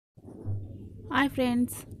Hi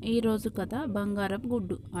friends, ఈరోజు కథ బంగారపు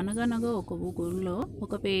గుడ్డు. అనగనగా ఒక ఊరిలో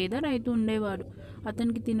ఒక పేద రైతు ఉండేవాడు.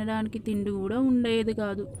 అతనికి తినడానికి తిండి కూడా ఉండేది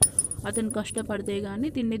కాదు. అతను కష్టపడితే కానీ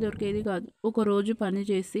తిండి దొరికేది కాదు. ఒకరోజు పని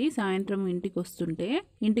చేసి సాయంత్రం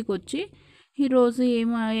ఇంటికి వచ్చి ఈరోజు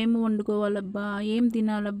ఏమి వండుకోవాలబ్బా, ఏం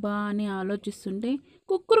తినాలబ్బా అని ఆలోచిస్తుంటే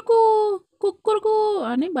కుక్కురుకు కుక్కురుకు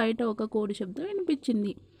అని బయట ఒక కోడి శబ్దం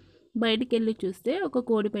వినిపించింది. బయటికి వెళ్ళి చూస్తే ఒక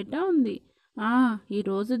కోడి పెట్ట ఉంది.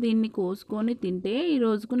 ఈరోజు దీన్ని కోసుకొని తింటే ఈ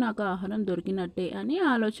రోజుకు నాకు ఆహారం దొరికినట్టే అని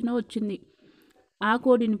ఆలోచన వచ్చింది. ఆ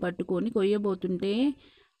కోడిని పట్టుకొని కొయ్యబోతుంటే,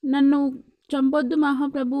 నన్ను చంపొద్దు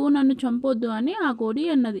మహాప్రభు, నన్ను చంపొద్దు అని ఆ కోడి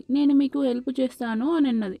అన్నది. నేను మీకు హెల్ప్ చేస్తాను అని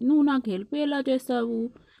అన్నది. నువ్వు నాకు హెల్ప్ ఎలా చేస్తావు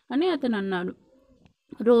అని అతను అన్నాడు.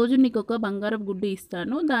 రోజు నీకు ఒక బంగారపు గుడ్డు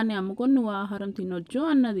ఇస్తాను, దాన్ని అమ్ముకొని నువ్వు ఆహారం తినొచ్చు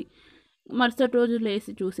అన్నది. మరుసటి రోజు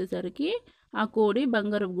లేచి చూసేసరికి ఆ కోడి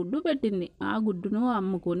బంగారపు గుడ్డు పెట్టింది. ఆ గుడ్డును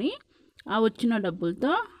అమ్ముకొని ఆ వచ్చిన డబ్బులతో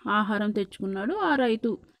ఆహారం తెచ్చుకున్నాడు. ఆ రైతు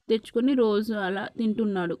తెచ్చుకొని రోజు అలా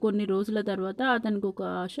తింటున్నాడు. కొన్ని రోజుల తర్వాత అతనికి ఒక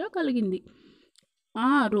ఆశ కలిగింది.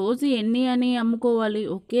 రోజు ఎన్ని అని అమ్ముకోవాలి,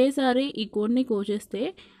 ఒకేసారి ఈ కోడిని కోసేస్తే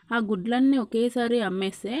ఆ గుడ్లన్నీ ఒకేసారి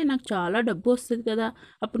అమ్మేస్తే నాకు చాలా డబ్బు వస్తుంది కదా,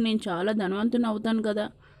 అప్పుడు నేను చాలా ధనవంతుని అవుతాను కదా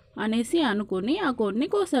అనేసి అనుకొని ఆ కోడిని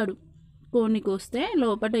కోసాడు. కోడిని కోస్తే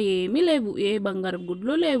లోపల ఏమీ లేవు, ఏ బంగారం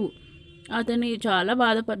గుడ్లు లేవు. అతని చాలా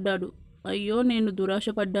బాధపడ్డాడు. అయ్యో, నేను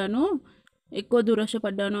ఎక్కువ దురాశ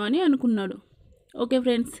పడ్డాను అని అనుకున్నాడు. ఓకే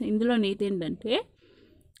ఫ్రెండ్స్, ఇందులో నీతి ఏంటంటే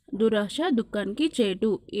దురాశ దుఃఖానికి చేటు,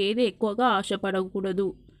 ఏది ఎక్కువగా ఆశపడకూడదు.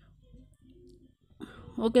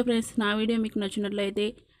 ఓకే ఫ్రెండ్స్, నా వీడియో మీకు నచ్చినట్లయితే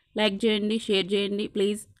లైక్ చేయండి, షేర్ చేయండి,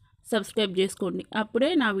 ప్లీజ్ సబ్స్క్రైబ్ చేసుకోండి.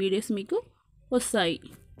 అప్పుడే నా వీడియోస్ మీకు వస్తాయి.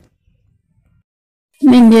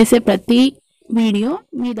 నేను చేసే ప్రతి వీడియో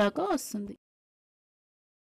మీ దాకా వస్తుంది.